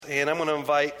and I'm going to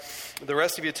invite the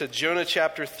rest of you to Jonah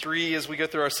chapter 3 as we go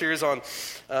through our series on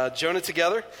Jonah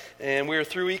together. And we are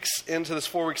 3 weeks into this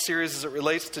 4-week series as it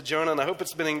relates to Jonah, and I hope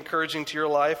it's been encouraging to your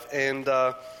life. And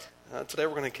today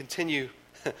we're going to continue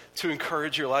to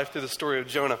encourage your life through the story of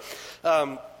Jonah.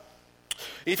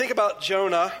 You think about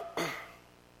Jonah.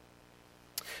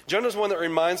 Jonah's one that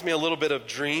reminds me a little bit of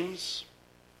dreams.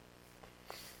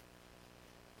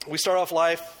 We start off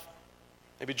life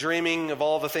maybe dreaming of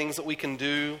all the things that we can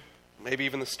do, maybe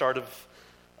even the start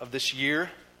of this year.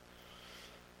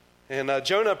 And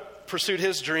Jonah pursued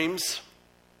his dreams.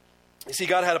 You see,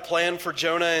 God had a plan for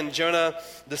Jonah, and Jonah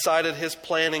decided his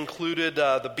plan included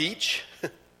the beach.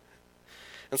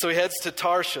 And so he heads to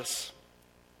Tarshish.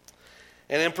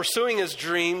 And in pursuing his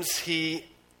dreams, he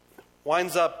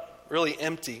winds up really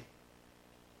empty.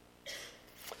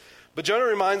 But Jonah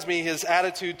reminds me his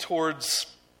attitude towards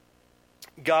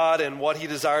God and what he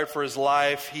desired for his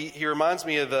life. He reminds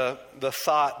me of the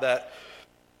thought that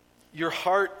your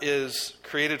heart is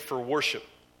created for worship.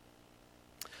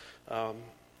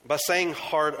 By saying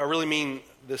heart, I really mean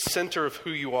the center of who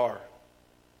you are.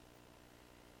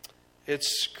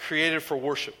 It's created for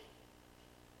worship.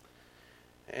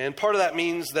 And part of that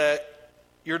means that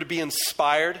you're to be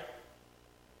inspired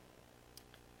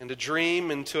and to dream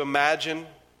and to imagine,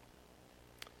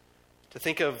 to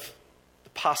think of the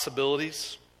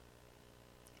possibilities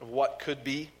of what could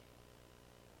be,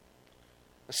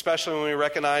 especially when we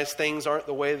recognize things aren't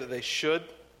the way that they should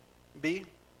be.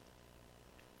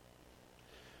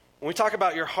 When we talk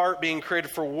about your heart being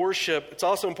created for worship, it's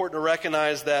also important to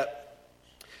recognize that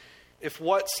if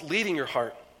what's leading your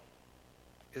heart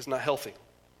is not healthy,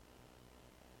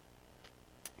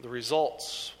 the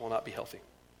results will not be healthy.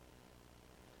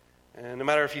 And no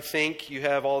matter if you think you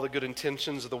have all the good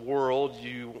intentions of the world,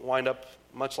 you wind up,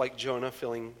 much like Jonah,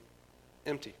 feeling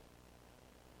empty.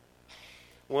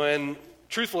 When,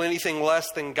 truthfully, anything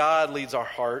less than God leads our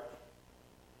heart,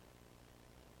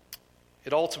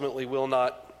 it ultimately will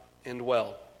not end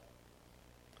well.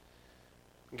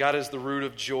 God is the root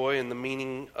of joy and the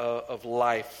meaning of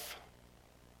life.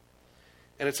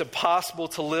 And it's impossible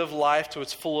to live life to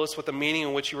its fullest with the meaning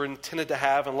in which you were intended to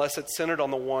have unless it's centered on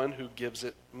the one who gives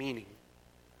it meaning.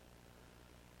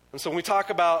 And so when we talk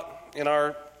about, in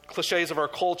our cliches of our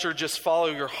culture, just follow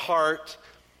your heart,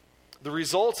 the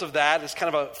results of that is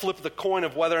kind of a flip of the coin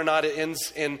of whether or not it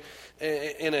ends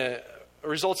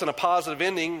results in a positive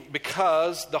ending,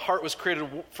 because the heart was created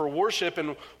for worship,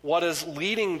 and what is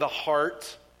leading the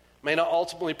heart may not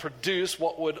ultimately produce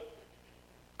what would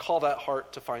call that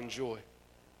heart to find joy.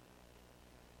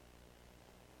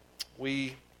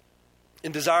 We,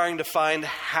 in desiring to find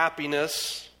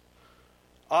happiness,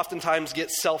 oftentimes get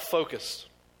self-focused.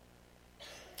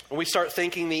 When we start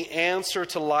thinking the answer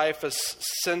to life is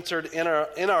centered in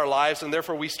our lives, and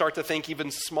therefore we start to think even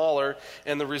smaller,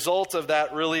 and the result of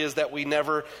that really is that we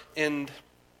never end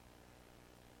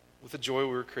with the joy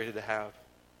we were created to have.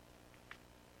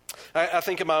 I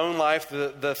think in my own life,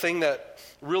 the thing that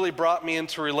really brought me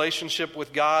into relationship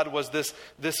with God was this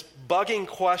bugging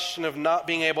question of not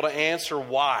being able to answer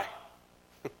why.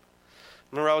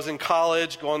 Remember, I was in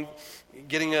college,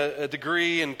 getting a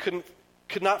degree, and could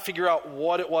not figure out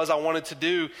what it was I wanted to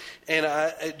do, and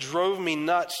it drove me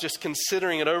nuts just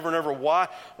considering it over and over. Why?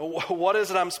 What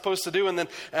is it I'm supposed to do? And then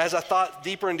as I thought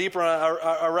deeper and deeper,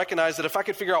 I recognized that if I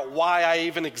could figure out why I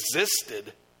even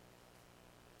existed,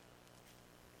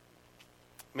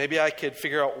 maybe I could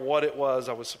figure out what it was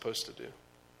I was supposed to do.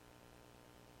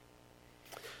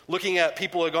 Looking at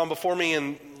people who have gone before me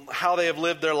and how they have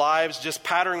lived their lives, just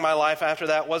patterning my life after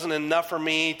that wasn't enough for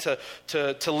me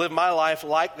to live my life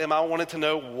like them. I wanted to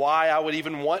know why I would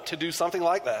even want to do something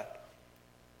like that.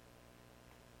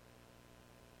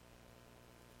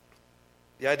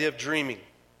 The idea of dreaming,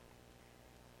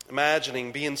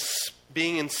 imagining,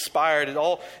 being inspired, it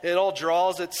all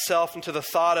draws itself into the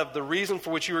thought of the reason for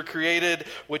which you were created,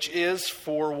 which is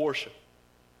for worship.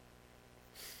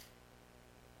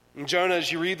 And Jonah, as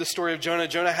you read the story of Jonah,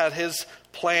 Jonah had his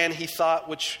plan, he thought,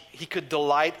 which he could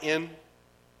delight in.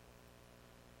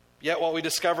 Yet what we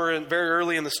discover very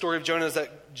early in the story of Jonah is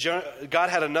that God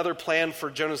had another plan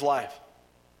for Jonah's life.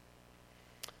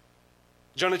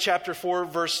 Jonah chapter 4,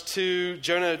 verse 2,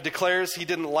 Jonah declares he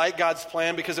didn't like God's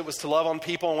plan because it was to love on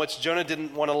people in which Jonah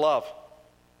didn't want to love.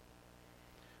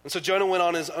 And so Jonah went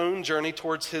on his own journey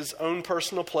towards his own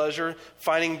personal pleasure,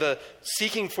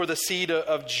 seeking for the seed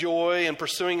of joy and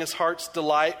pursuing his heart's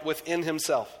delight within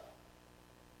himself.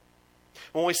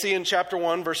 What we see in chapter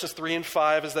 1, verses 3 and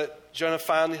 5 is that Jonah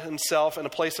found himself in a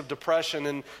place of depression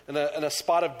and in a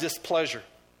spot of displeasure.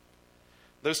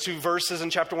 Those two verses in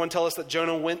chapter 1 tell us that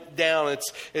Jonah went down.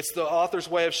 It's the author's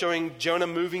way of showing Jonah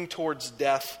moving towards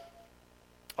death,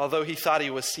 although he thought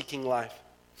he was seeking life.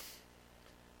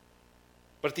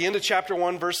 But at the end of chapter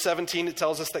 1, verse 17, it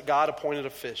tells us that God appointed a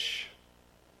fish.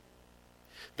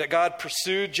 That God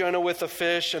pursued Jonah with a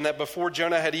fish, and that before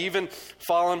Jonah had even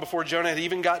fallen, before Jonah had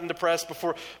even gotten depressed,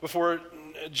 before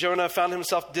Jonah found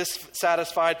himself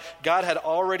dissatisfied, God had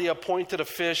already appointed a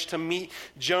fish to meet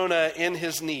Jonah in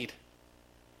his need.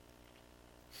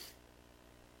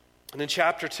 And in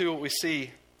chapter 2, what we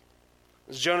see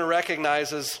is Jonah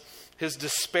recognizes his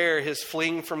despair, his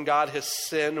fleeing from God, his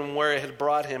sin, and where it had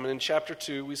brought him. And in chapter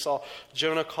 2, we saw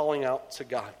Jonah calling out to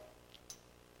God.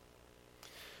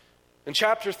 In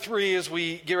chapter 3, as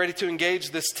we get ready to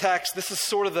engage this text, this is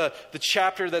sort of the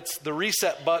chapter that's the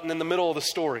reset button in the middle of the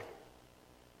story.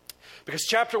 Because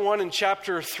chapter 1 and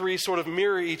chapter 3 sort of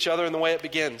mirror each other in the way it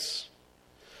begins.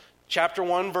 Chapter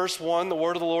 1, verse 1, the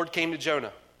word of the Lord came to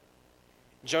Jonah.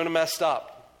 Jonah messed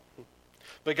up.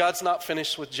 But God's not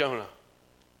finished with Jonah.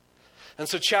 And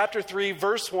so chapter 3,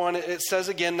 verse 1, it says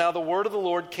again, now the word of the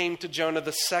Lord came to Jonah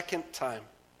the second time.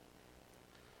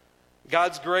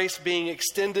 God's grace being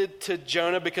extended to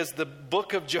Jonah, because the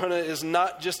book of Jonah is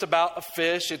not just about a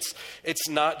fish. It's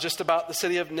not just about the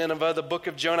city of Nineveh. The book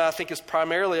of Jonah, I think, is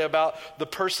primarily about the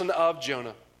person of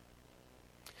Jonah.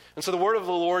 And so the word of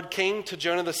the Lord came to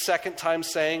Jonah the second time,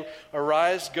 saying,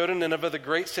 arise, go to Nineveh, the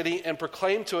great city, and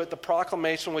proclaim to it the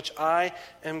proclamation which I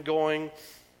am going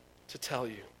to tell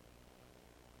you.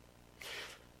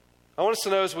 I want us to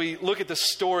know, as we look at this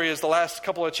story, as the last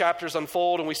couple of chapters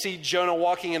unfold and we see Jonah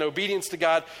walking in obedience to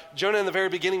God, Jonah in the very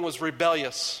beginning was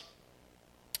rebellious.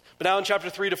 But now in chapter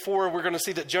 3 to 4, we're going to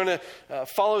see that Jonah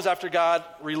follows after God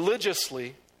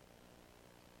religiously.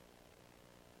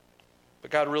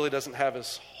 But God really doesn't have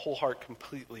his whole heart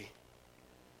completely.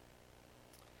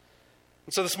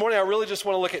 And so this morning, I really just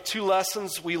want to look at two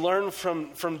lessons we learn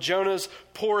from Jonah's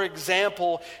poor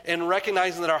example, in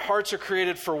recognizing that our hearts are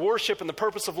created for worship, and the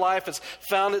purpose of life has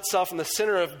found itself in the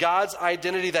center of God's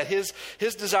identity, that his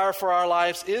desire for our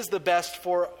lives is the best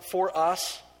for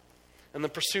us, and the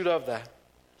pursuit of that.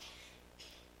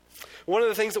 One of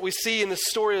the things that we see in this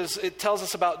story is it tells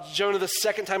us about Jonah the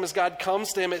second time as God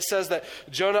comes to him. It says that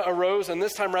Jonah arose, and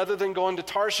this time, rather than going to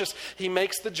Tarshish, he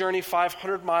makes the journey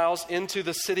 500 miles into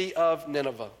the city of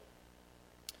Nineveh.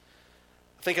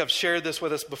 I think I've shared this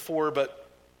with us before, but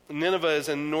Nineveh is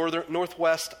in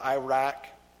northwest Iraq.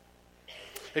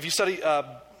 If you study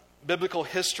biblical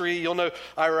history, you'll know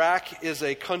Iraq is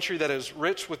a country that is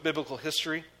rich with biblical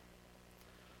history.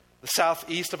 The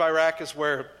southeast of Iraq is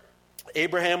where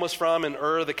Abraham was from, and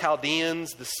Ur, the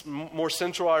Chaldeans. This more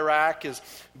central Iraq is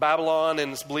Babylon,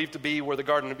 and is believed to be where the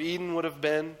Garden of Eden would have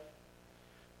been.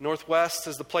 Northwest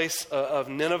is the place of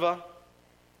Nineveh.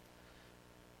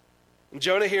 And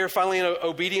Jonah here, finally in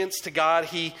obedience to God,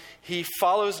 he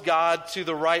follows God to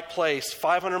the right place,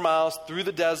 500 miles through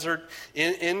the desert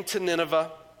into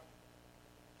Nineveh.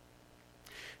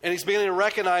 And he's beginning to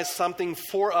recognize something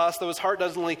for us, though his heart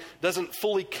doesn't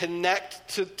fully connect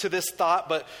to this thought,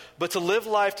 but to live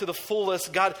life to the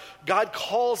fullest, God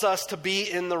calls us to be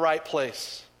in the right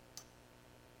place.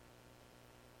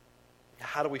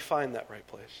 How do we find that right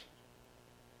place?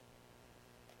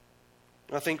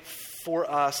 And I think for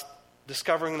us,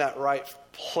 discovering that right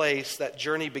place, that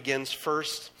journey begins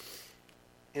first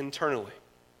internally.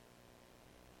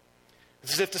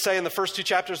 It's as if to say in the first two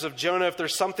chapters of Jonah, if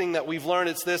there's something that we've learned,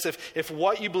 it's this: if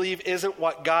what you believe isn't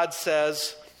what God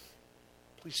says,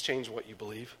 please change what you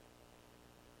believe.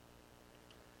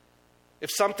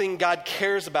 If something God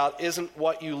cares about isn't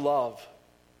what you love,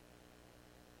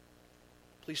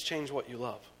 please change what you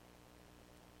love.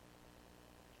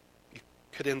 You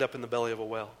could end up in the belly of a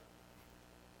whale.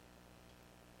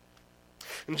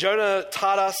 And Jonah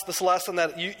taught us this lesson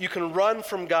that you can run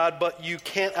from God, but you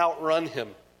can't outrun him.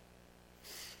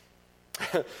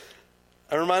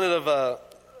 I'm reminded of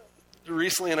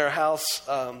recently in our house,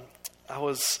 I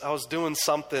was doing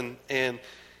something, and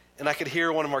I could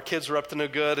hear one of our kids were up to no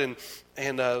good, and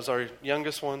it was our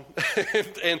youngest one,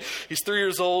 and he's 3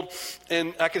 years old,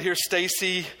 and I could hear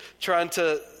Stacy trying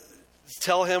to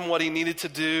tell him what he needed to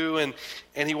do, and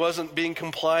he wasn't being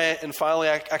compliant, and finally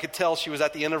I could tell she was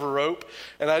at the end of her rope,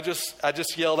 and I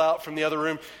just yelled out from the other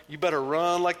room, "You better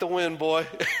run like the wind, boy."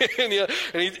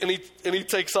 and he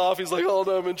takes off. He's like, "Oh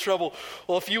no, I'm in trouble."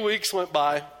 Well, a few weeks went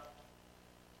by,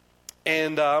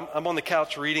 and I'm on the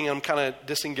couch reading. I'm kind of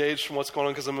disengaged from what's going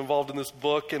on because I'm involved in this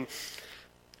book,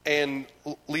 and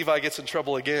Levi gets in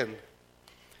trouble again.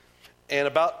 And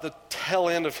about the tail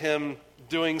end of him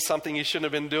doing something he shouldn't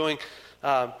have been doing,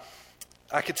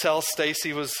 I could tell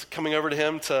Stacy was coming over to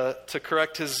him to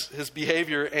correct his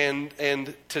behavior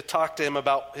and to talk to him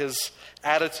about his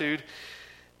attitude.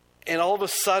 And all of a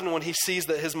sudden, when he sees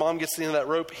that his mom gets to the end of that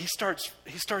rope, he starts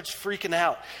freaking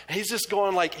out. And he's just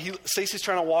going like, Stacy's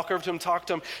trying to walk over to him, talk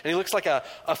to him, and he looks like a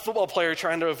football player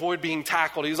trying to avoid being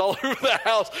tackled. He's all over the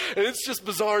house, and it's just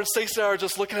bizarre. And Stacy and I are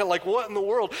just looking at it like, what in the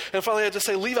world? And finally I just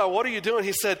say, Levi, what are you doing?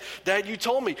 He said, Dad, you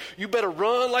told me, you better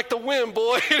run like the wind,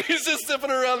 boy. And he's just zipping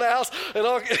around the house, and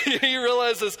he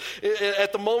realizes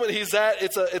at the moment he's at,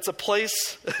 it's a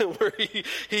place where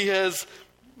he has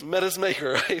met his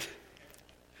maker, right?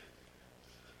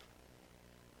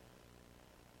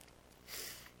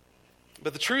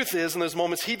 But the truth is, in those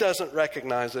moments, he doesn't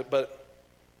recognize it, but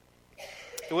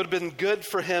it would have been good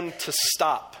for him to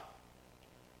stop.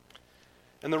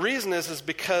 And the reason is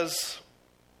because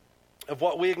of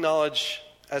what we acknowledge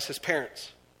as his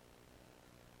parents.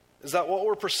 Is that what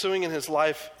we're pursuing in his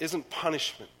life isn't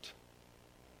punishment,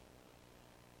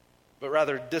 but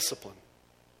rather discipline.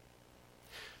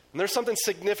 And there's something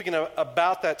significant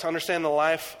about that to understand the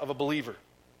life of a believer.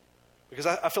 Because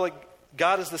I feel like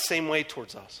God is the same way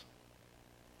towards us.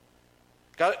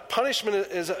 Punishment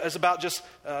is about just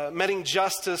meting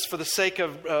justice for the sake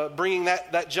of bringing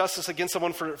that justice against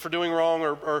someone for doing wrong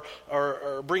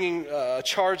or bringing a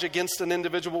charge against an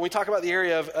individual. When we talk about the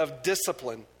area of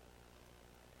discipline,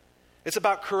 it's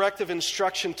about corrective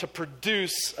instruction to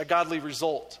produce a godly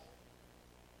result.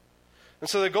 And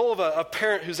so the goal of a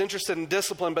parent who's interested in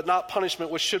discipline but not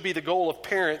punishment, which should be the goal of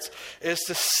parents, is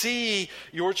to see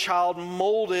your child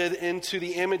molded into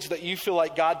the image that you feel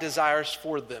like God desires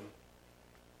for them.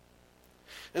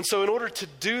 And so in order to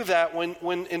do that,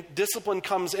 when discipline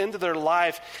comes into their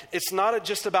life, it's not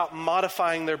just about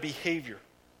modifying their behavior,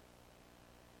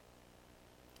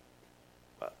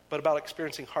 but about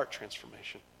experiencing heart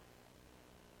transformation.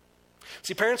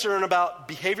 See, parents aren't about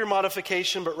behavior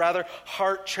modification, but rather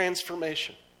heart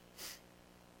transformation.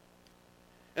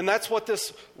 And that's what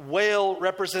this whale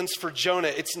represents for Jonah.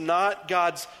 It's not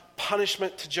God's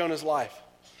punishment to Jonah's life.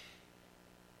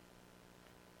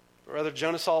 But rather,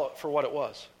 Jonah saw it for what it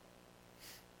was.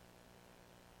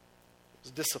 It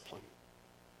was discipline.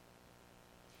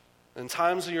 In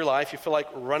times of your life, you feel like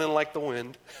running like the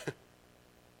wind.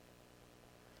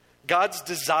 God's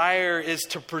desire is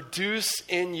to produce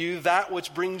in you that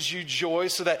which brings you joy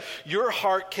so that your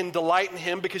heart can delight in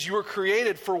Him because you were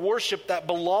created for worship that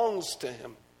belongs to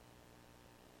Him.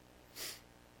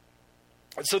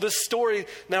 And so this story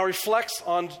now reflects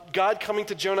on God coming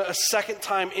to Jonah a second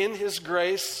time in His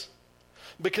grace,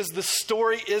 because the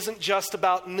story isn't just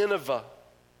about Nineveh.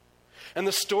 And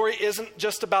the story isn't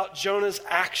just about Jonah's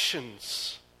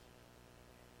actions,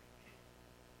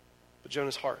 but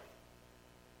Jonah's heart.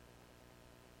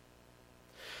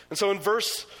 And so in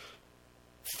verse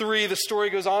 3, the story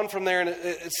goes on from there, and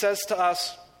it says to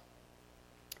us,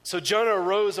 so Jonah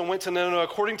arose and went to Nineveh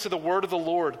according to the word of the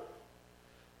Lord.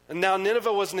 And now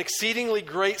Nineveh was an exceedingly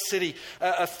great city,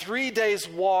 a 3 days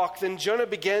walk. Then Jonah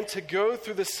began to go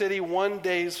through the city 1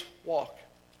 day's walk.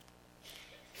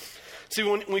 See,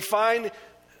 when we find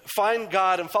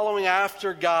God and following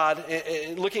after God,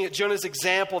 and looking at Jonah's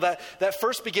example, that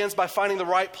first begins by finding the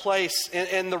right place.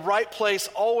 And the right place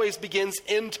always begins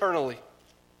internally.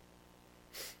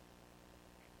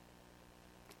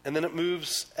 And then it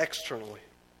moves externally.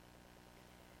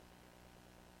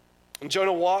 And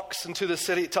Jonah walks into the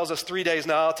city. It tells us 3 days.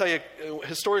 Now, I'll tell you,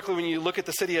 historically, when you look at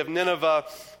the city of Nineveh,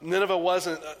 Nineveh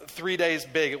wasn't 3 days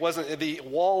big. It wasn't, the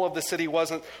wall of the city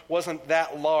wasn't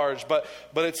that large. But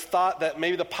it's thought that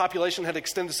maybe the population had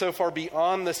extended so far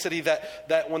beyond the city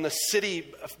that when the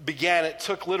city began, it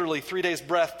took literally 3 days'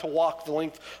 breath to walk the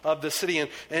length of the city.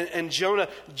 And Jonah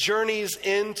journeys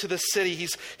into the city.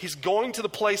 He's going to the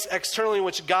place externally in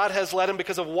which God has led him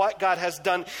because of what God has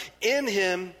done in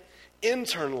him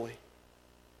internally.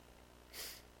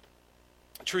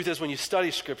 The truth is, when you study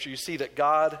Scripture, you see that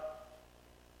God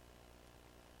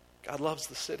loves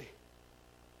the city.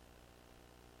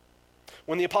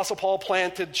 When the Apostle Paul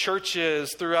planted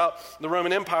churches throughout the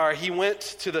Roman Empire, he went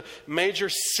to the major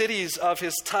cities of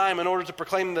his time in order to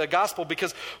proclaim the gospel,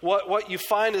 because what you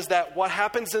find is that what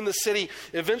happens in the city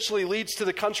eventually leads to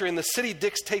the country, and the city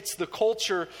dictates the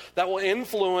culture that will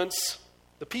influence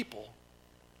the people.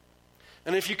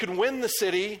 And if you can win the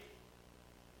city,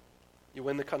 you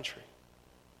win the country.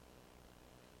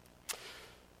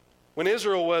 When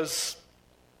Israel was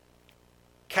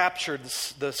captured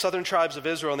the southern tribes of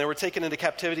Israel and they were taken into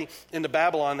captivity into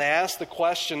Babylon, they asked the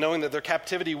question, knowing that their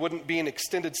captivity wouldn't be an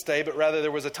extended stay, but rather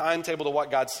there was a timetable to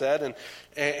what God said.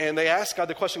 And they asked God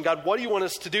the question, God, what do you want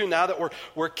us to do now that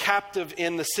we're captive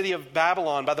in the city of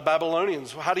Babylon by the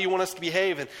Babylonians? How do you want us to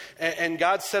behave? And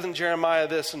God said in Jeremiah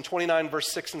this in 29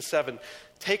 verse 6 and 7,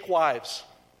 take wives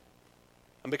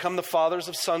and become the fathers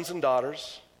of sons and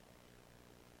daughters,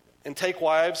 and take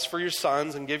wives for your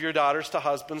sons and give your daughters to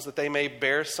husbands that they may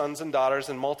bear sons and daughters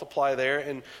and multiply there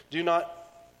and do not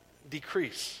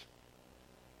decrease.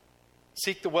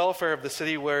 Seek the welfare of the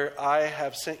city where I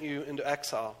have sent you into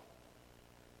exile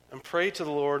and pray to the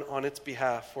Lord on its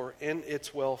behalf, for in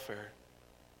its welfare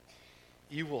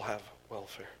you will have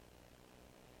welfare.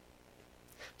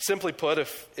 Simply put,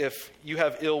 if you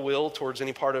have ill will towards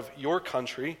any part of your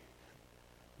country,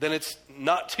 then it's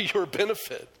not to your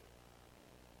benefit.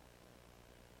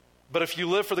 But if you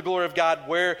live for the glory of God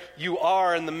where you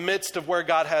are in the midst of where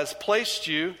God has placed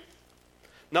you,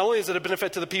 not only is it a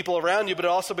benefit to the people around you, but it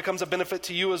also becomes a benefit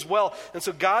to you as well. And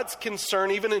so God's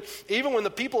concern, even when the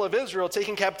people of Israel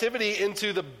taking captivity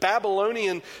into the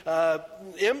Babylonian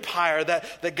empire,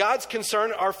 that God's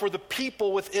concern are for the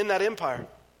people within that empire.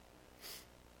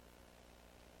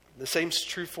 The same's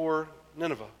true for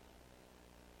Nineveh.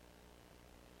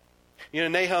 You know,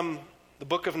 Nahum, the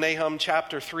book of Nahum,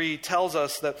 chapter 3, tells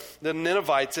us that the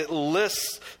Ninevites, it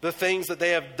lists the things that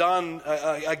they have done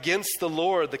against the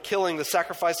Lord, the killing, the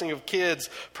sacrificing of kids,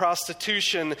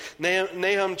 prostitution.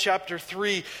 Nahum chapter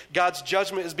 3, God's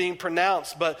judgment is being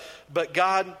pronounced, but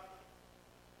God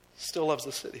still loves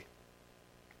the city.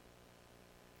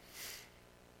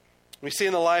 We see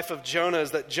in the life of Jonah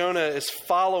is that Jonah is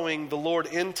following the Lord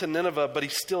into Nineveh, but he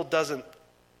still doesn't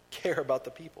care about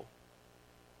the people.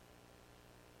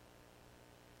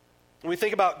 When we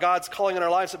think about God's calling in our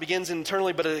lives, it begins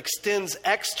internally, but it extends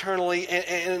externally.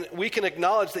 And we can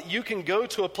acknowledge that you can go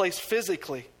to a place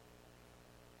physically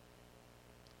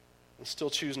and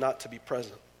still choose not to be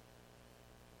present.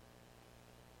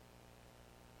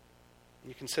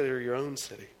 You consider your own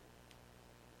city.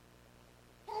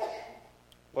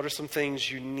 What are some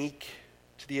things unique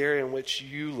to the area in which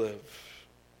you live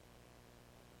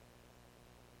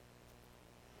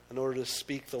in order to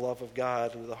speak the love of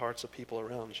God into the hearts of people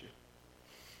around you?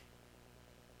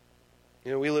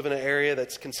 You know, we live in an area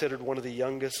that's considered one of the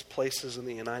youngest places in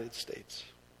the United States.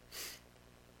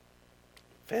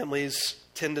 Families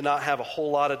tend to not have a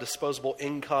whole lot of disposable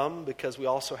income because we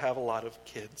also have a lot of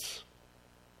kids.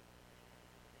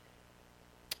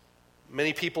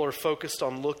 Many people are focused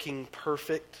on looking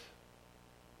perfect,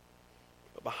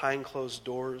 but behind closed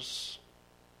doors,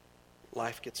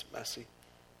 life gets messy.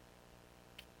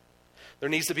 There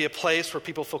needs to be a place where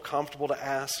people feel comfortable to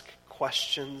ask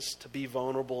questions, to be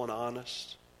vulnerable and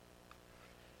honest.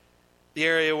 The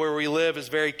area where we live is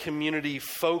very community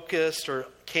focused, or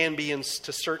can be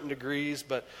to certain degrees,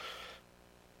 but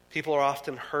people are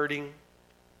often hurting.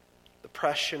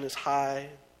 Depression is high.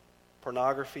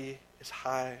 Pornography is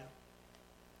high.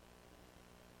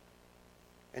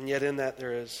 And yet in that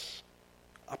there is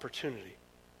opportunity.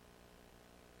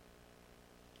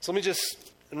 So let me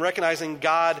just, in recognizing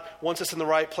God wants us in the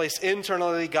right place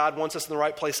internally, God wants us in the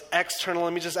right place externally,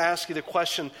 let me just ask you the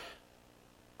question,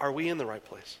 are we in the right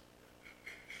place?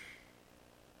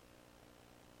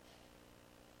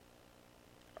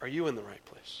 Are you in the right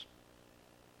place?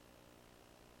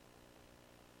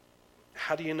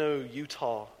 How do you know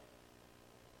Utah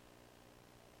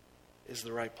is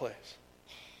the right place?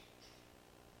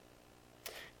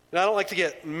 And I don't like to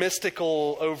get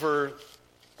mystical over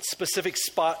specific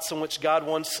spots in which God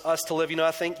wants us to live. You know,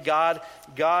 I think God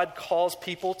calls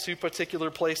people to particular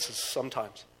places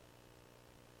sometimes.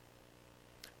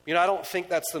 You know, I don't think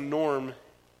that's the norm,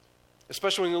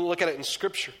 especially when you look at it in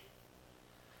Scripture.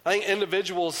 I think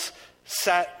individuals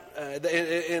sat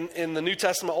in the New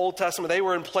Testament, Old Testament, they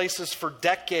were in places for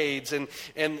decades, and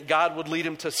God would lead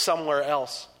them to somewhere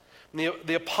else.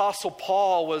 The Apostle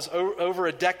Paul was over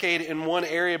a decade in one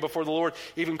area before the Lord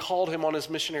even called him on his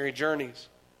missionary journeys.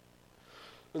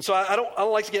 And so I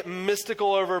don't like to get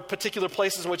mystical over particular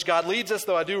places in which God leads us,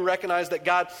 though I do recognize that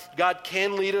God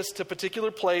can lead us to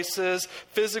particular places,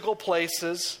 physical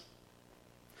places.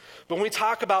 But when we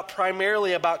talk about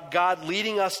primarily about God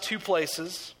leading us to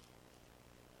places,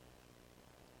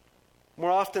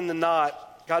 more often than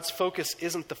not, God's focus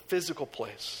isn't the physical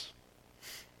place.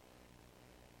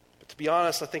 To be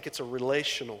honest, I think it's a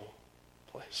relational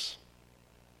place.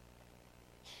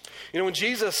 You know, when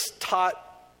Jesus taught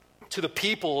to the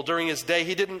people during his day,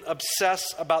 he didn't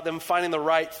obsess about them finding the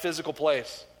right physical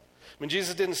place. I mean,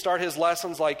 Jesus didn't start his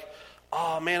lessons like,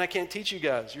 Oh, man, I can't teach you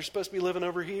guys. You're supposed to be living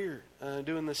over here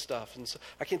doing this stuff. And so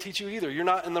I can't teach you either. You're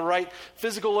not in the right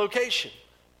physical location.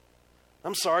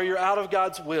 I'm sorry, you're out of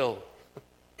God's will.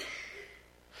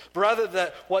 But rather,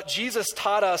 that what Jesus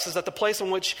taught us is that the place in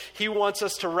which he wants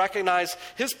us to recognize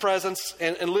his presence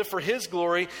and live for his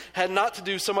glory had not to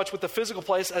do so much with the physical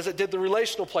place as it did the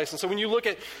relational place. And so when you look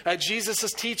at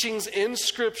Jesus' teachings in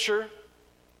Scripture,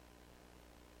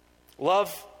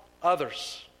 love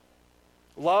others.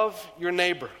 Love your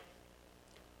neighbor.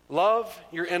 Love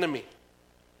your enemy.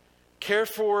 Care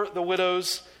for the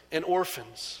widows and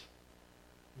orphans.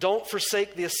 Don't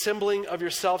forsake the assembling of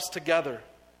yourselves together.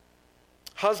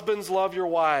 Husbands, love your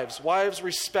wives. Wives,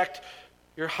 respect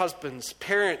your husbands.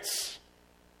 Parents,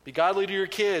 be godly to your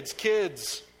kids.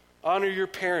 Kids, honor your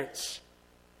parents.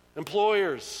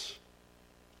 Employers,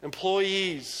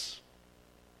 employees,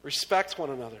 respect one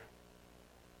another.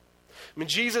 I mean,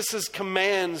 Jesus'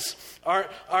 commands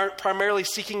aren't primarily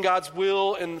seeking God's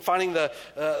will and finding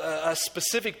a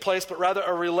specific place, but rather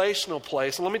a relational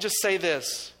place. And let me just say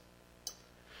this.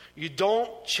 You don't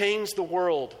change the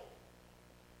world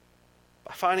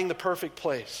by finding the perfect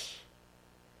place,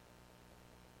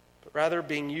 but rather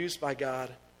being used by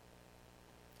God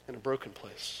in a broken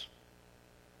place.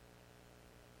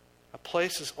 A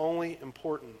place is only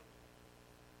important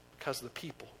because of the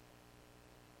people.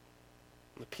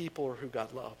 And the people are who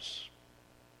God loves.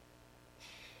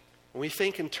 When we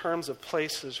think in terms of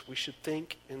places, we should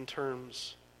think in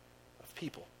terms of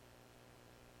people.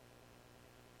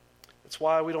 That's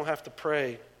why we don't have to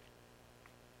pray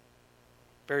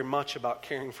very much about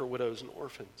caring for widows and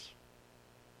orphans.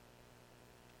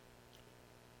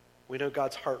 We know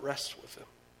God's heart rests with them.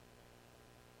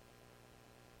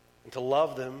 And to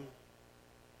love them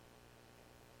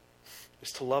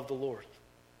is to love the Lord.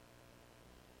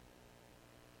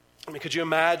 I mean, could you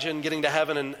imagine getting to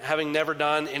heaven and having never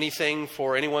done anything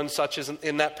for anyone such as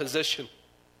in that position?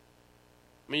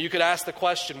 I mean, you could ask the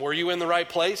question, were you in the right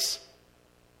place?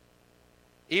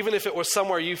 Even if it was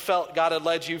somewhere you felt God had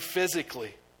led you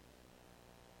physically.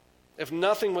 If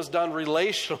nothing was done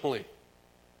relationally,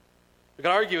 we could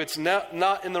argue it's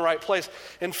not in the right place.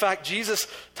 In fact, Jesus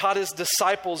taught his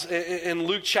disciples in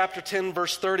Luke chapter 10,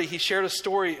 verse 30. He shared a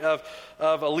story of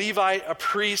a Levite, a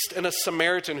priest, and a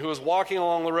Samaritan who was walking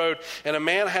along the road, and a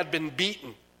man had been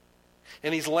beaten,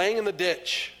 and he's laying in the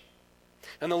ditch.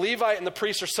 And the Levite and the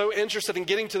priest are so interested in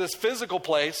getting to this physical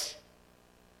place,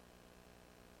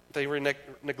 they were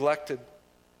neglected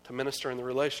to minister in the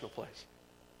relational place.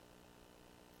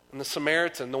 And the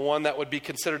Samaritan, the one that would be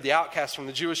considered the outcast from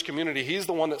the Jewish community, he's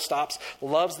the one that stops,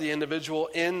 loves the individual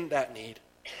in that need.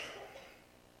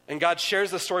 And God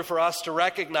shares this story for us to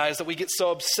recognize that we get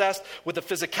so obsessed with the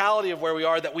physicality of where we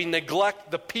are that we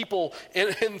neglect the people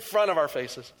in front of our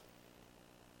faces.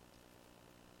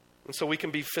 And so we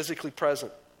can be physically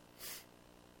present,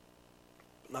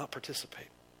 but not participate.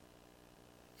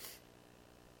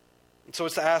 And so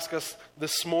it's to ask us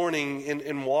this morning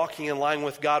in walking in line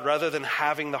with God, rather than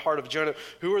having the heart of Jonah,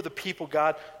 who are the people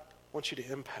God wants you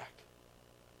to impact?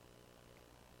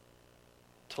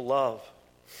 To love,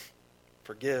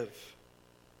 forgive,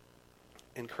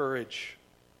 encourage,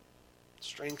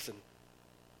 strengthen,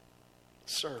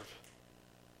 serve.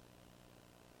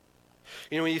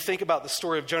 You know, when you think about the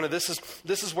story of Jonah, this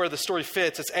is where the story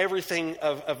fits. It's everything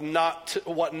of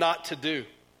what not to do.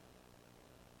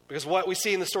 Because what we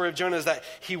see in the story of Jonah is that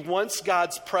he wants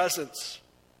God's presence,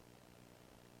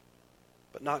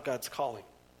 but not God's calling.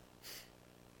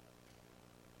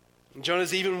 And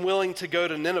Jonah's even willing to go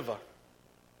to Nineveh,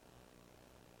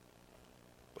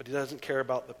 but he doesn't care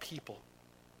about the people.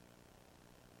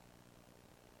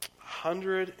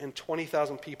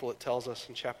 120,000 people, it tells us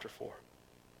in chapter 4.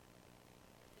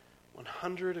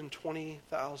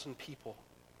 120,000 people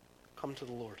come to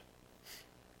the Lord.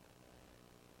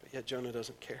 Yet Jonah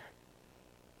doesn't care.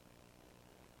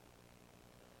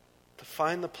 To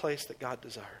find the place that God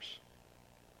desires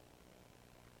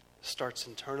starts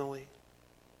internally,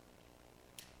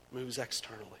 moves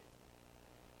externally.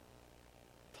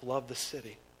 To love the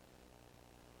city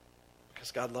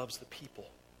because God loves the people.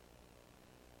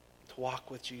 To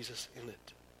walk with Jesus in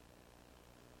it.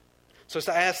 So it's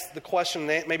to ask the question,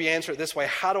 maybe answer it this way: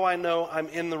 how do I know I'm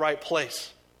in the right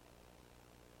place?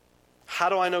 How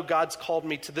do I know God's called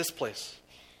me to this place?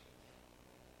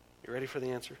 You ready for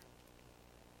the answer?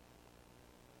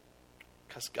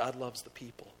 Because God loves the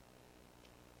people.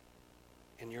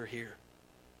 And you're here.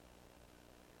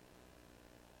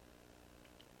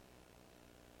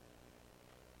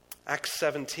 Acts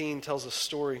 17 tells a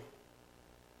story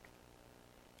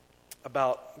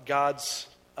about God's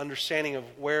understanding of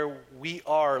where we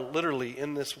are literally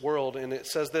in this world. And it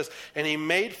says this, and he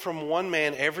made from one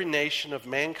man every nation of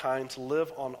mankind to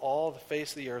live on all the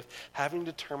face of the earth, having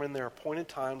determined their appointed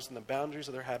times and the boundaries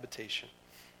of their habitation.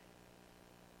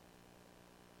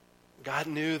 God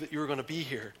knew that you were going to be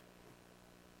here.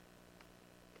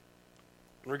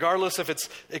 Regardless if it's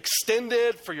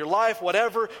extended for your life,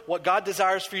 whatever, what God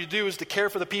desires for you to do is to care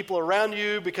for the people around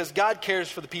you, because God cares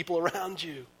for the people around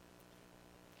you.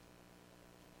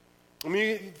 I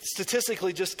mean,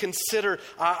 statistically, just consider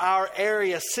our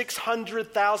area,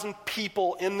 600,000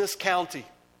 people in this county.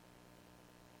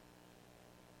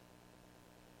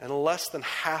 And less than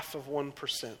half of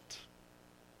 1%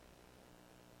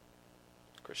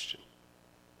 Christian.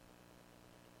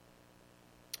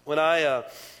 When I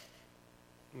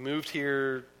moved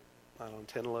here, I don't know,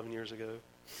 10, 11 years ago,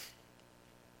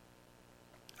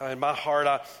 in my heart,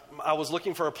 I was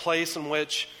looking for a place in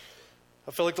which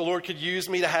I feel like the Lord could use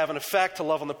me to have an effect, to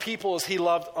love on the people as he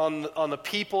loved on the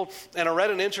people. And I read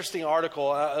an interesting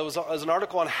article. It was an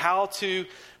article on how to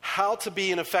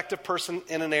be an effective person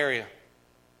in an area.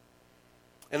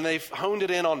 And they've honed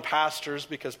it in on pastors,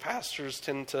 because pastors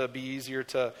tend to be easier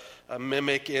to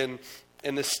mimic in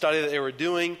this study that they were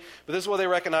doing. But this is what they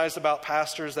recognized about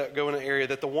pastors that go in an area,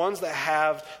 that the ones that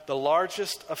have the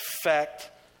largest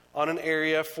effect on an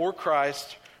area for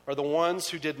Christ are the ones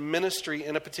who did ministry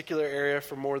in a particular area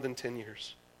for more than 10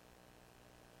 years.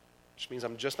 Which means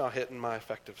I'm just not hitting my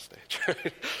effective stage.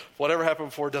 Right? Whatever happened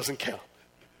before doesn't count.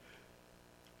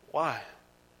 Why?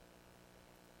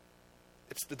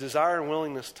 It's the desire and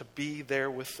willingness to be there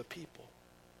with the people.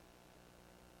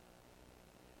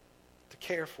 To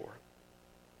care for them.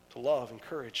 To love,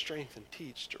 encourage, strengthen,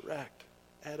 teach, direct,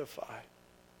 edify,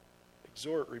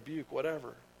 exhort, rebuke,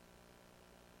 whatever.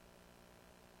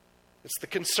 It's the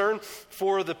concern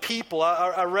for the people.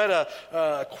 I read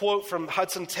a quote from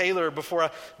Hudson Taylor before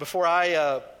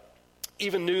I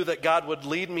even knew that God would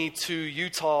lead me to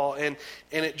Utah, and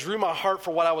it drew my heart for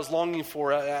what I was longing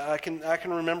for. I can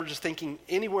remember just thinking,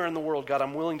 anywhere in the world, God,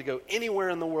 I'm willing to go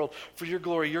anywhere in the world for your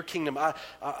glory, your kingdom. I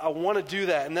want to do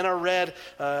that. And then I read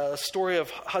a story of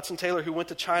Hudson Taylor who went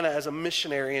to China as a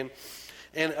missionary,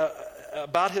 and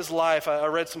about his life, I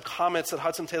read some comments that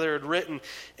Hudson Taylor had written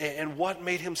and what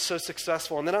made him so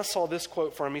successful. And then I saw this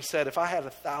quote from him. He said, if I had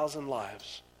 1,000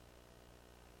 lives,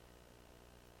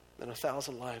 then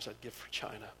 1,000 lives I'd give for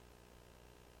China.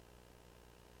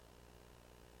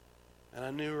 And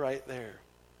I knew right there,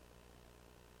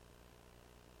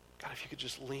 God, if you could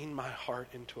just lean my heart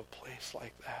into a place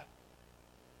like that.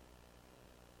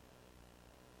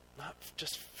 Not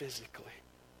just physically.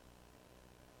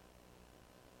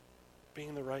 Being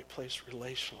in the right place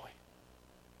relationally.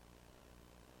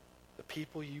 The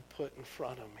people you put in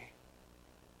front of me.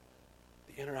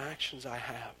 The interactions I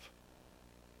have.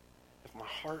 If my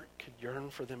heart could yearn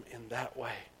for them in that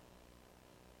way,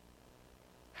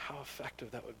 how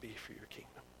effective that would be for your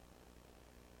kingdom.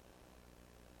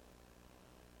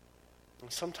 And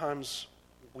sometimes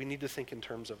we need to think in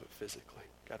terms of it physically.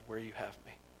 God, where you have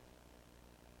me.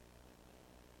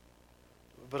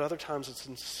 But other times it's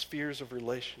in spheres of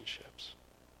relationships.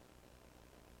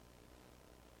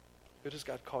 Who does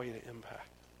God call you to impact?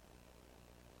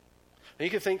 And you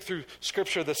can think through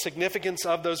Scripture the significance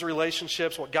of those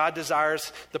relationships, what God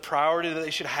desires, the priority that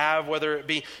they should have, whether it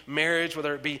be marriage,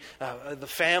 whether it be the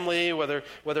family, whether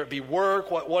it be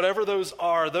work, whatever those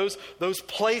are, those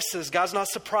places. God's not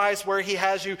surprised where he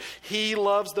has you. He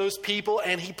loves those people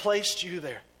and he placed you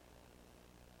there.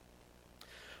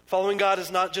 Following God is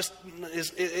not just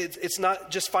it's not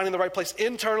just finding the right place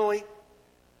internally,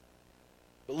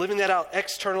 but living that out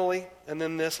externally. And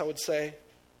then this, I would say,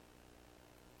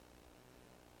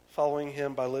 following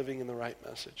him by living in the right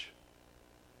message.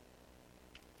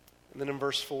 And then in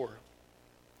verse 4,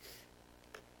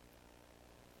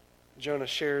 Jonah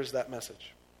shares that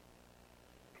message.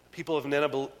 The people of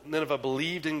Nineveh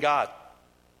believed in God.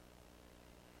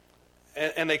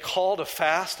 And they called a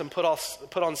fast and put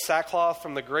on sackcloth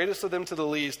from the greatest of them to the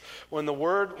least. When the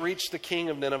word reached the king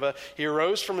of Nineveh, he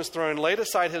arose from his throne, laid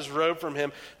aside his robe from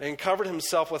him, and covered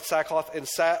himself with sackcloth and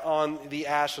sat on the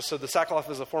ashes. So the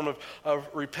sackcloth is a form of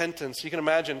repentance. You can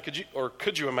imagine,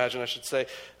 could you imagine, I should say,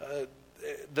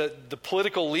 the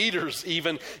political leaders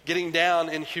even getting down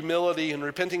in humility and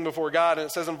repenting before God. And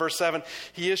it says in verse 7,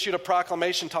 he issued a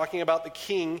proclamation talking about the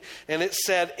king, and it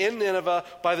said, in Nineveh,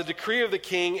 by the decree of the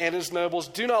king and his nobles,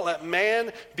 do not let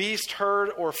man, beast, herd,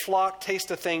 or flock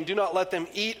taste a thing. Do not let them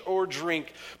eat or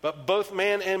drink, but both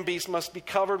man and beast must be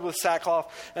covered with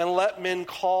sackcloth, and let men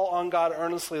call on God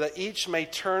earnestly, that each may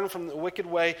turn from the wicked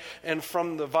way and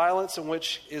from the violence in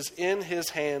which is in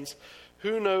his hands.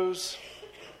 Who knows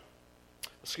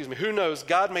Who knows,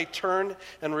 God may turn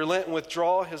and relent and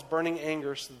withdraw his burning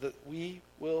anger so that we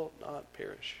will not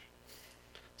perish.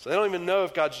 So they don't even know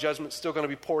if God's judgment is still going to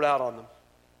be poured out on them.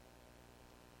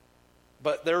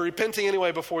 But they're repenting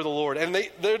anyway before the Lord. And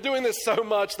they're doing this so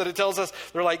much that it tells us,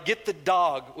 they're like, get the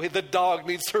dog. The dog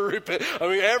needs to repent. I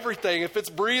mean, everything. If it's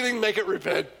breathing, make it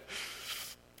repent.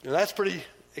 And that's pretty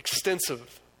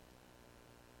extensive.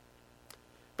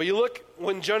 But you look,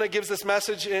 when Jonah gives this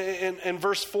message in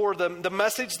verse 4, the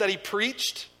message that he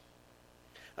preached,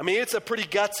 I mean, it's a pretty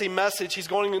gutsy message. He's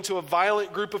going into a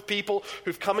violent group of people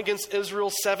who've come against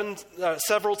Israel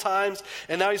several times,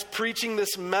 and now he's preaching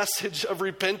this message of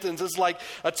repentance. It's like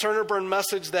a turn or burn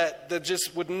message that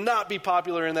just would not be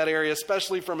popular in that area,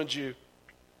 especially from a Jew.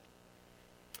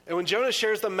 And when Jonah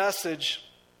shares the message,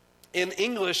 in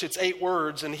English it's 8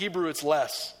 words, in Hebrew it's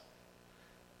less.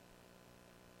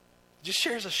 He just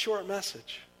shares a short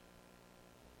message.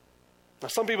 Now,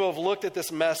 some people have looked at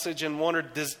this message and wondered,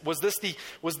 was this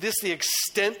the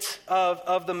extent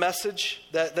of the message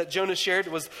that Jonah shared?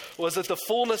 Was it the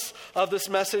fullness of this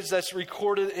message that's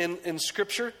recorded in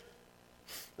Scripture?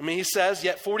 I mean, he says,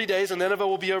 yet 40 days and Nineveh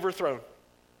will be overthrown.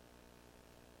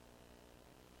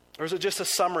 Or is it just a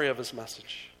summary of his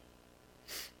message?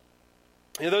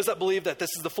 You know, those that believe that this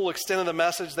is the full extent of the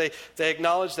message, they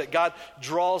acknowledge that God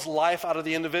draws life out of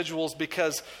the individuals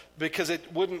because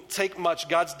it wouldn't take much.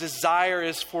 God's desire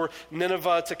is for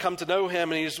Nineveh to come to know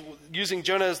him, and he's using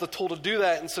Jonah as the tool to do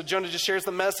that. And so Jonah just shares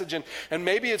the message, and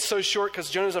maybe it's so short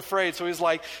because Jonah's afraid. So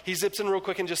he zips in real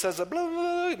quick and just says, blah,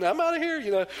 blah, blah, I'm out of here.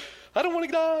 You know, I don't want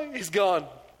to die. He's gone.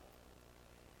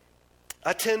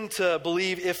 I tend to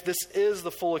believe if this is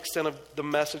the full extent of the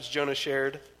message Jonah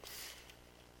shared,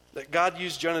 that God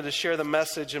used Jonah to share the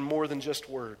message in more than just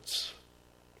words.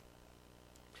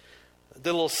 I did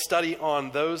a little study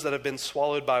on those that have been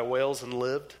swallowed by whales and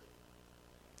lived.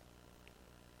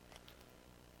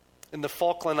 In the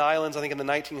Falkland Islands, I think in the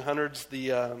 1900s,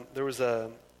 there was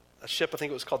a ship, I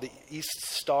think it was called the East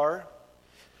Star.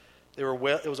 It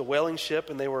was a whaling ship,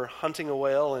 and they were hunting a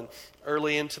whale, and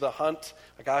early into the hunt,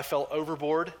 a guy fell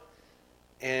overboard,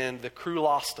 and the crew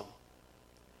lost him.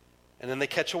 And then they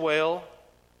catch a whale.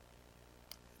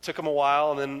 Took them a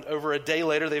while, and then over a day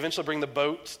later, they eventually bring the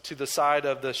boat to the side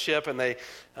of the ship, and they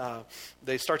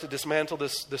start to dismantle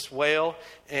this whale.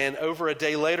 And over a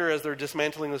day later, as they're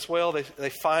dismantling this whale,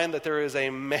 they find that there is a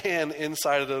man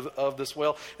inside of this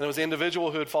whale, and it was the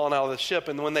individual who had fallen out of the ship.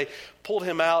 And when they pulled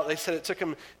him out, they said it took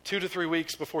him 2 to 3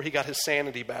 weeks before he got his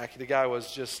sanity back. The guy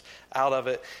was just out of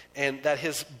it, and that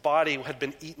his body had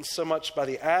been eaten so much by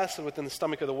the acid within the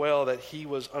stomach of the whale that he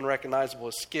was unrecognizable.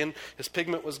 His skin, his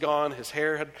pigment was gone, his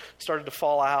hair had started to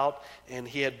fall out, and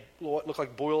he had what looked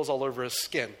like boils all over his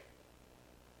skin.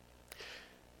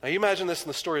 Now you imagine this in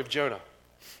the story of Jonah.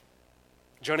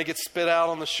 Jonah gets spit out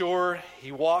on the shore.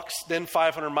 He walks then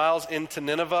 500 miles into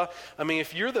Nineveh. I mean,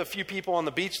 if you're the few people on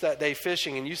the beach that day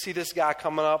fishing and you see this guy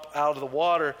coming up out of the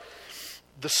water,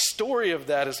 the story of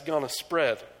that is going to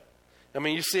spread. I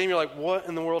mean, you see him, you're like, what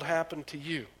in the world happened to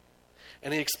you?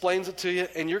 And he explains it to you,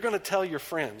 and you're going to tell your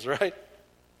friends, right?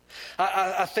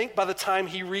 I think by the time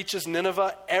he reaches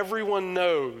Nineveh, everyone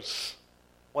knows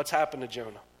what's happened to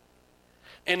Jonah.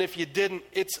 And if you didn't,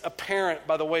 it's apparent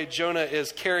by the way Jonah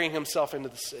is carrying himself into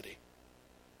the city.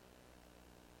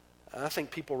 I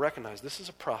think people recognize this is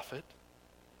a prophet,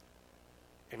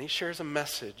 and he shares a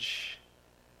message,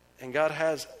 and God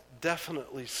has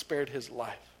definitely spared his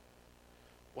life.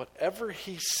 Whatever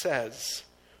he says,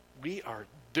 we are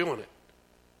doing it.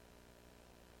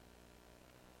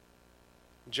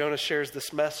 Jonah shares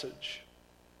this message,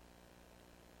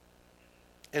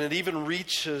 and it even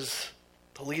reaches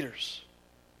the leaders.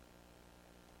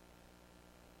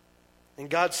 And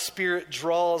God's Spirit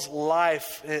draws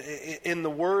life in the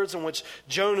words in which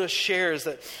Jonah shares,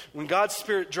 that when God's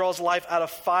Spirit draws life out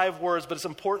of 5 words, but it's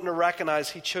important to recognize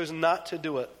he chose not to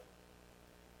do it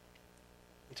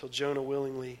until Jonah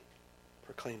willingly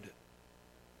proclaimed it.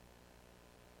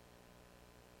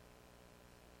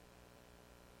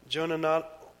 Jonah not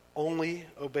only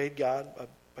obeyed God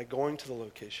by going to the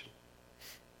location,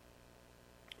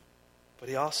 but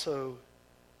he also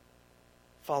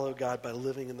followed God by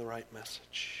living in the right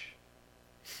message.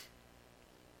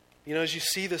 You know, as you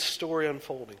see this story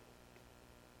unfolding, I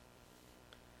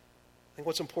think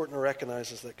what's important to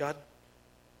recognize is that God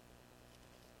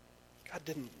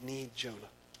didn't need Jonah.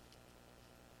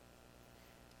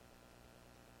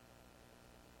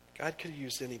 God could have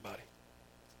used anybody.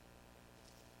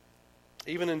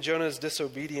 Even in Jonah's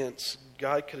disobedience,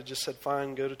 God could have just said,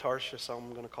 fine, go to Tarshish,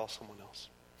 I'm going to call someone else.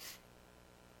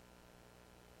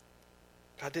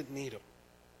 God didn't need him.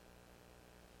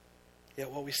 Yet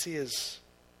what we see is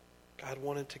God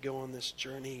wanted to go on this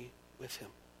journey with him.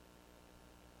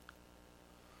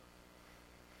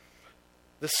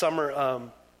 This summer,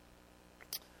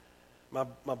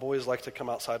 my boys like to come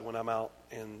outside when I'm out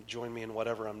and join me in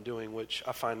whatever I'm doing, which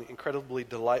I find incredibly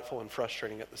delightful and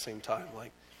frustrating at the same time.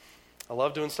 Like, I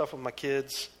love doing stuff with my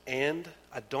kids, and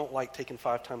I don't like taking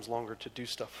 5 times longer to do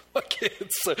stuff with my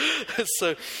kids.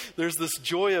 So there's this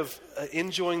joy of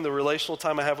enjoying the relational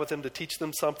time I have with them to teach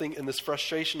them something, and this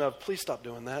frustration of, please stop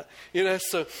doing that.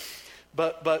 So,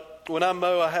 but when I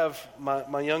mow, I have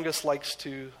my youngest likes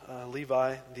to,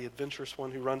 Levi, the adventurous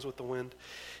one who runs with the wind.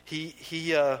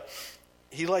 He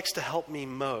likes to help me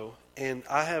mow, and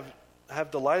I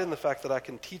have delight in the fact that I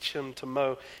can teach him to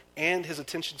mow, and his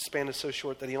attention span is so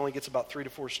short that he only gets about 3 to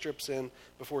 4 strips in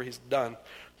before he's done.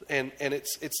 And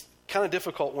it's kind of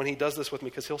difficult when he does this with me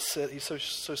because he'll sit, he's so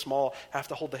small, I have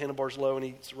to hold the handlebars low, and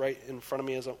he's right in front of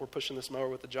me as we're pushing this mower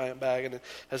with the giant bag, and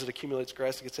as it accumulates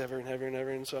grass, it gets heavier and heavier and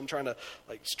heavier, and so I'm trying to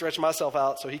stretch myself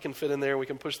out so he can fit in there and we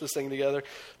can push this thing together.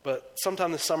 But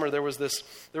sometime this summer there was this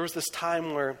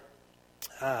time where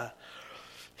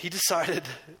he decided,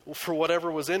 for whatever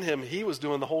was in him, he was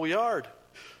doing the whole yard.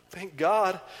 Thank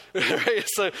God. Right?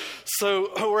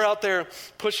 So we're out there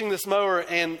pushing this mower,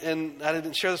 and I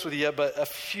didn't share this with you yet, but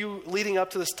leading up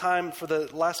to this time for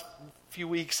the last few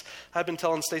weeks, I've been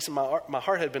telling Stacey my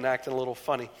heart had been acting a little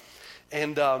funny.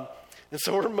 And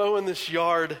so we're mowing this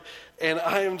yard, and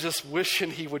I am just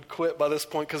wishing he would quit by this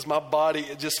point because my body,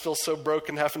 it just feels so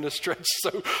broken having to stretch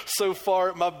so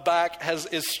far. My back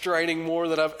is straining more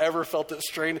than I've ever felt it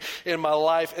strain in my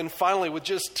life. And finally, with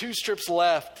just 2 strips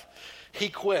left, he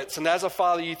quits. And as a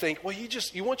father, you think, well,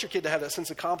 you want your kid to have that sense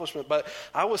of accomplishment. But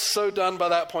I was so done by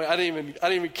that point, I didn't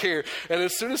even care. And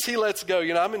as soon as he lets go,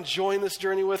 I'm enjoying this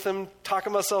journey with him,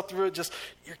 talking myself through it. Just,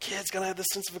 your kid's going to have this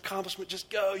sense of accomplishment. Just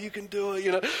go, you can do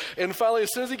it, And finally, as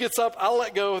soon as he gets up, I'll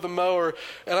let go of the mower,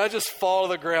 and I just fall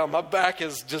to the ground. My back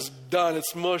is just done.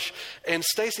 It's mush. And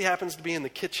Stacey happens to be in the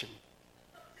kitchen.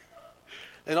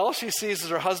 And all she sees is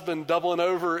her husband doubling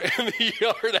over in the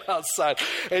yard outside.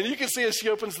 And you can see as she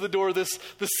opens the door, this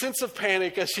sense of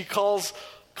panic as she calls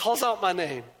out my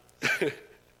name.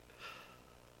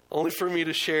 Only for me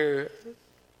to share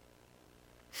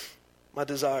my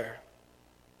desire.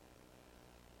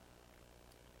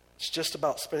 It's just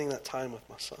about spending that time with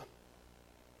my son.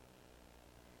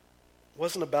 It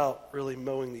wasn't about really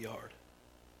mowing the yard.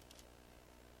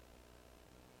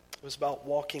 It was about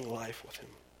walking life with him.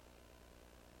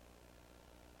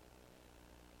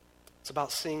 It's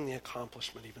about seeing the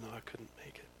accomplishment even though I couldn't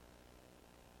make it.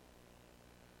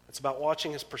 It's about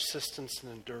watching his persistence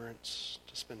and endurance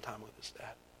to spend time with his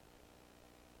dad.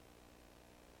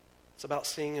 It's about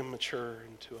seeing him mature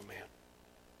into a man.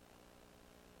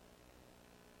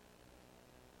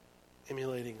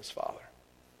 Emulating his father.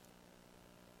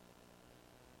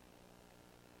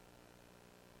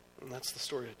 And that's the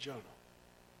story of Jonah.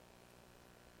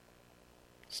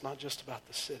 It's not just about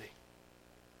the city.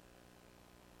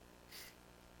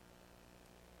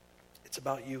 It's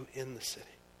about you in the city.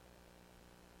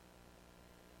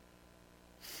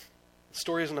 The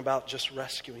story isn't about just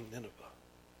rescuing Nineveh.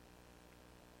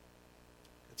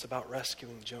 It's about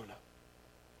rescuing Jonah.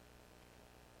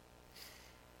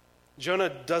 Jonah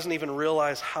doesn't even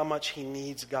realize how much he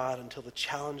needs God until the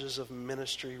challenges of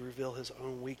ministry reveal his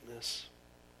own weakness.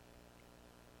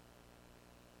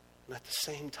 And at the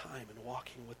same time, in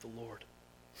walking with the Lord,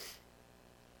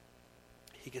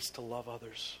 he gets to love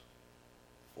others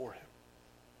for him.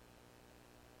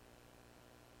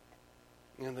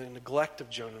 And the neglect of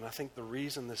Jonah, and I think the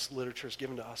reason this literature is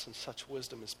given to us in such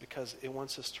wisdom is because it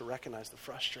wants us to recognize the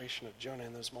frustration of Jonah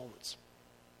in those moments.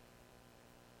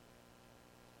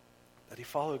 That he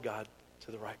followed God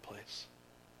to the right place.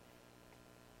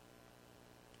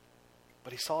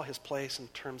 But he saw his place in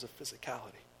terms of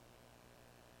physicality.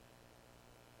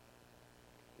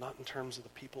 Not in terms of the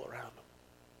people around him.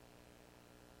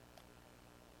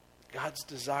 God's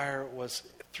desire was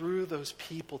through those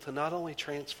people to not only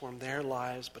transform their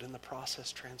lives, but in the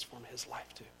process transform his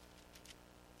life too.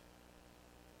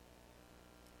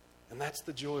 And that's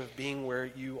the joy of being where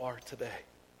you are today.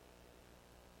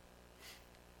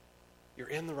 You're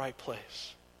in the right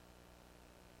place.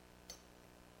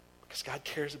 Because God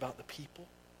cares about the people.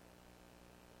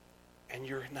 And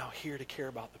you're now here to care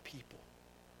about the people.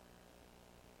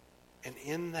 And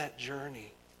in that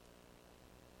journey,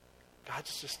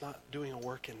 God's just not doing a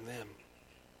work in them.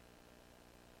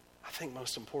 I think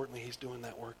most importantly, he's doing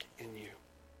that work in you.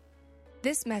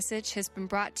 This message has been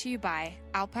brought to you by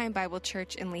Alpine Bible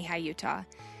Church in Lehi, Utah.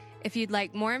 If you'd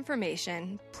like more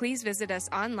information, please visit us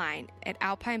online at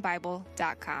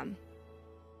alpinebible.com.